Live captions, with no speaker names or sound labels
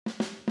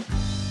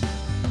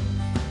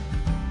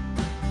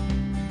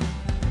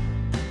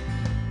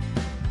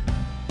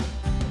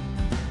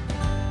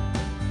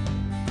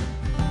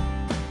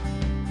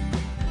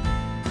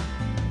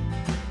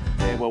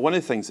Well, one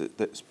of the things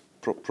that's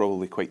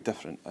probably quite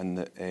different and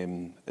that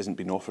isn't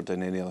being offered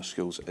in any other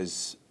schools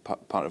is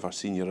part of our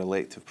senior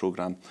elective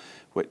programme,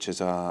 which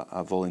is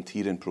a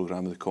volunteering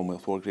programme of the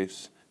Commonwealth War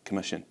Graves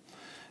Commission.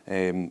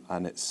 And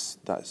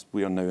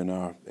we are now in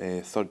our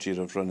third year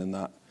of running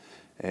that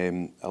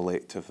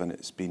elective, and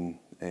it's been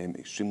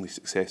extremely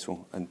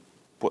successful. And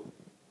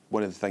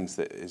one of the things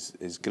that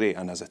is great,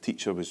 and as a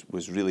teacher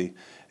was really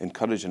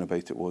encouraging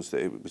about it, was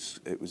that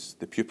it was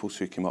the pupils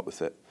who came up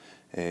with it.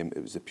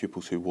 It was the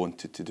pupils who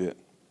wanted to do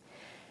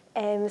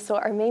it. So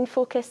our main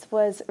focus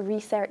was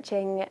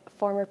researching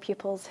former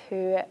pupils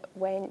who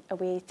went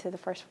away to the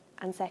First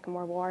and Second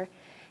World War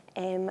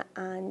and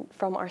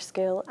from our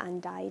school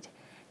and died.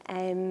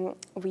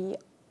 We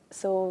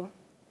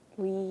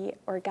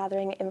were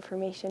gathering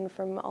information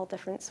from all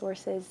different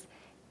sources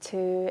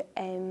to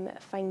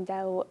find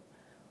out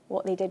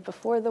what they did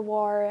before the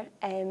war,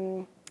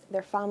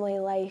 their family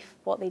life,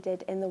 what they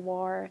did in the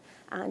war,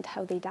 and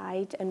how they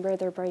died and where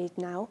they're buried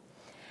now.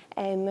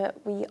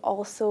 We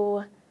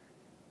also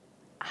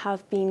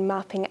have been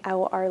mapping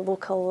out our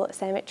local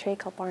cemetery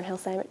called Barnhill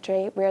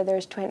Cemetery, where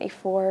there's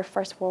 24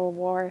 First World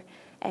War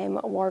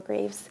war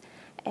graves,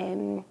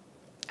 and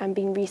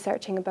been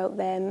researching about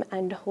them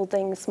and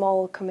holding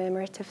small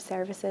commemorative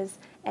services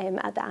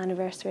at the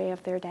anniversary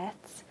of their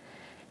deaths.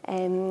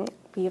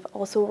 We have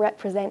also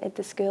represented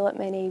the school at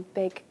many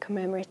big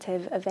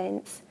commemorative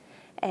events,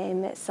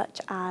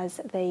 such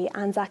as the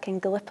Anzac and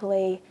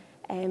Gallipoli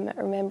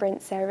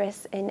Remembrance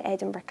Service in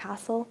Edinburgh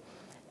Castle,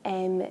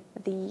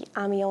 the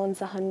Amiens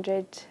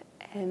 100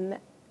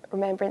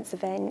 Remembrance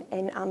event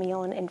in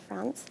Amiens in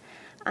France,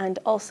 and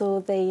also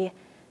the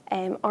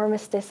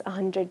Armistice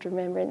 100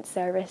 Remembrance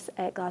Service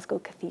at Glasgow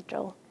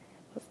Cathedral.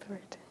 What's the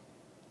word?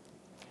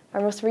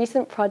 Our most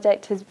recent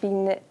project has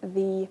been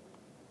the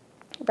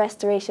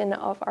restoration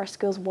of our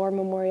school's war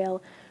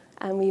memorial,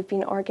 and we've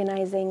been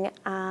organising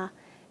a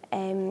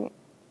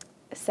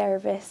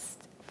service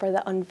for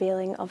the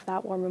unveiling of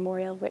that war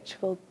memorial, which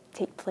will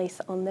take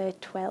place on the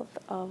 12th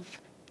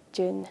of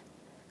June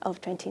of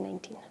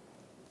 2019.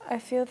 I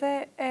feel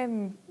that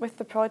with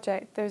the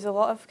project there's a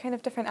lot of kind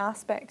of different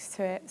aspects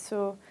to it.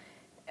 So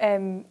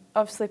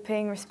obviously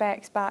paying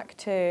respects back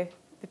to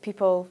the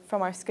people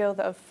from our school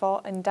that have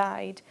fought and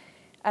died,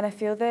 and I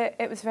feel that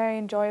it was very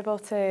enjoyable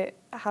to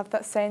have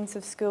that sense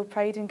of school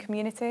pride and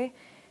community,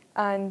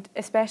 and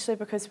especially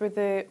because we're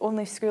the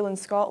only school in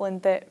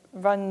Scotland that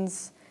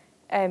runs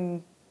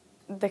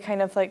the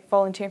kind of like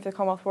volunteering for the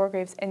Commonwealth War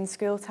Graves in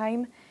school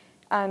time,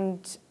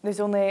 and there's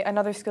only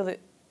another school that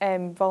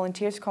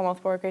volunteers for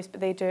Commonwealth War Graves,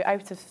 but they do it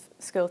out of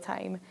school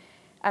time.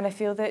 And I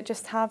feel that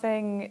just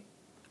having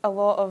a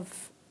lot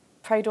of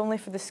pride only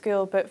for the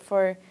school, but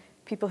for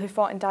people who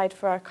fought and died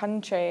for our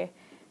country.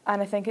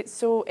 And I think it's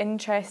so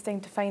interesting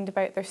to find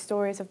about their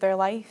stories of their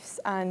lives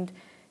and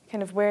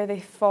kind of where they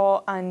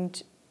fought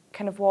and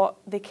kind of what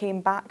they came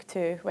back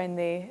to when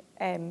they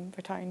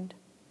returned.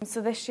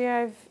 So this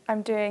year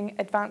I'm doing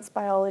advanced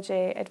biology,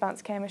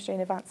 advanced chemistry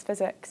and advanced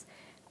physics,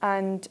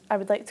 and I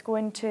would like to go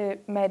into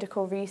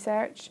medical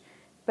research,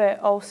 but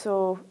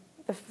also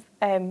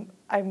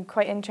I'm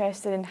quite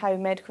interested in how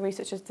medical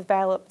research has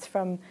developed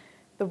from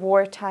the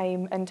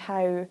wartime and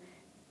how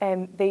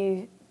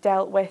they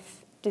dealt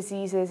with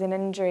diseases and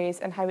injuries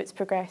and how it's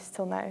progressed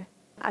till now.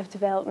 I've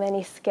developed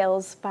many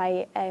skills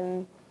by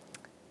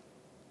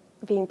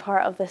being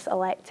part of this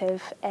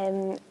elective.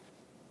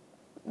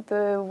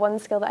 The one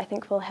skill that I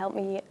think will help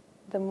me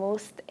the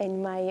most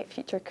in my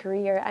future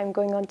career, I'm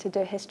going on to do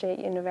history at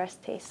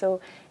university,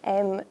 so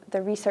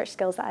the research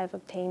skills that I've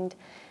obtained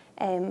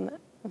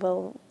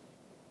will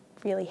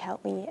really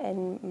help me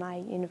in my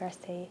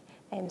university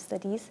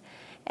studies.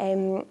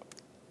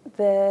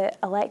 The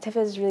elective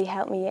has really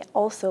helped me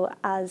also,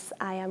 as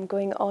I am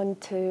going on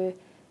to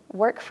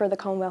work for the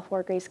Commonwealth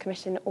War Graves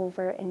Commission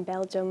over in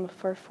Belgium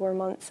for 4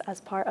 months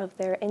as part of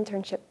their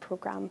internship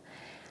programme.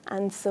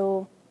 And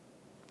so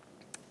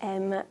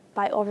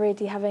by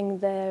already having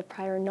the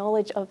prior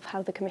knowledge of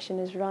how the Commission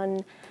is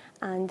run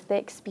and the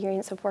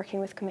experience of working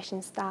with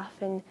Commission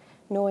staff and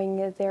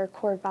knowing their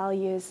core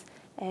values,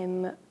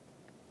 and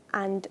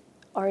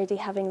already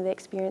having the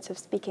experience of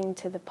speaking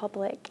to the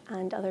public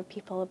and other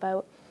people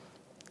about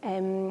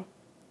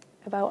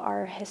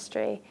our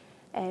history,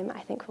 I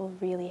think will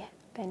really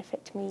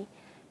benefit me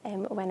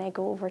when I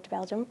go over to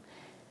Belgium.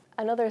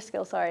 Another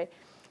skill, that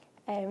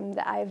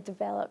I've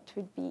developed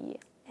would be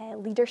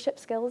leadership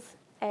skills.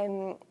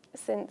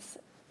 Since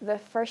the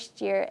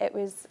first year, it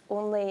was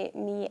only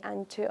me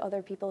and 2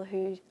 other people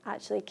who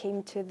actually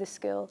came to the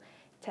school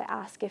to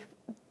ask if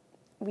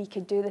we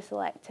could do this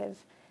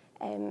elective.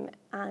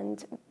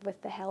 And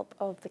with the help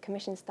of the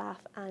Commission staff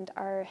and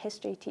our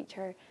history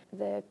teacher,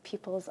 the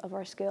pupils of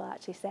our school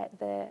actually set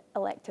the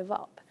elective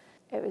up.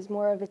 It was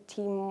more of a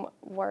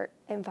teamwork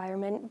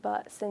environment,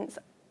 but since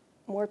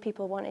more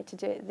people wanted to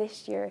do it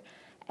this year,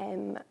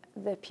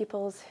 the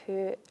pupils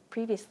who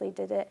previously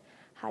did it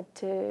had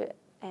to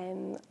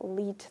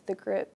lead the group